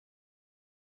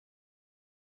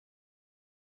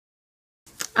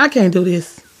I can't do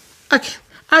this. I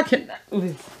cannot do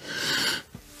this.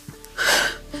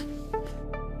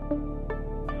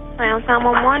 Round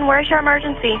 911, where's your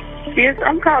emergency? Yes,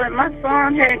 I'm calling. My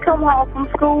son had come home from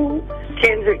school.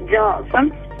 Kendrick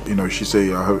Johnson. You know, she said,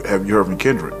 have you heard from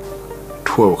Kendrick?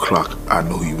 12 o'clock, I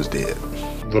knew he was dead.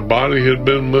 The body had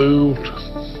been moved.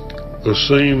 The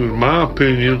scene, in my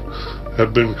opinion,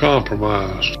 had been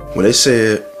compromised. When they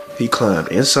said he climbed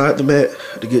inside the mat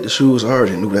to get the shoes, I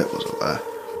already knew that was a lie.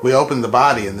 We opened the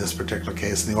body in this particular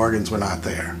case, and the organs were not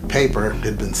there. Paper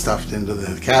had been stuffed into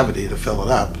the cavity to fill it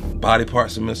up. Body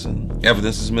parts are missing,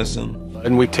 evidence is missing.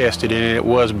 And we tested it, and it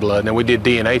was blood. And we did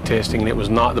DNA testing, and it was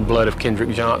not the blood of Kendrick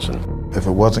Johnson. If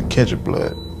it wasn't Kendrick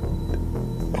blood,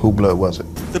 who blood was it?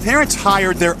 The parents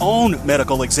hired their own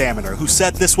medical examiner who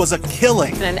said this was a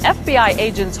killing. An FBI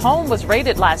agent's home was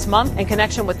raided last month in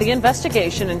connection with the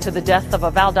investigation into the death of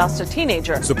a Valdosta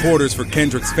teenager. Supporters for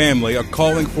Kendrick's family are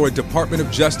calling for a Department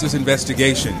of Justice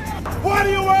investigation. What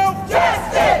do you want?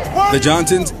 Justice! The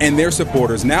Johnsons and their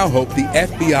supporters now hope the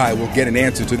FBI will get an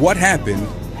answer to what happened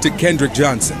to Kendrick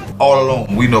Johnson. All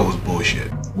along, we know it was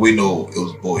bullshit. We know it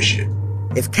was bullshit.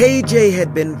 If KJ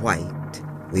had been white,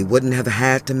 we wouldn't have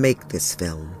had to make this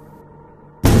film.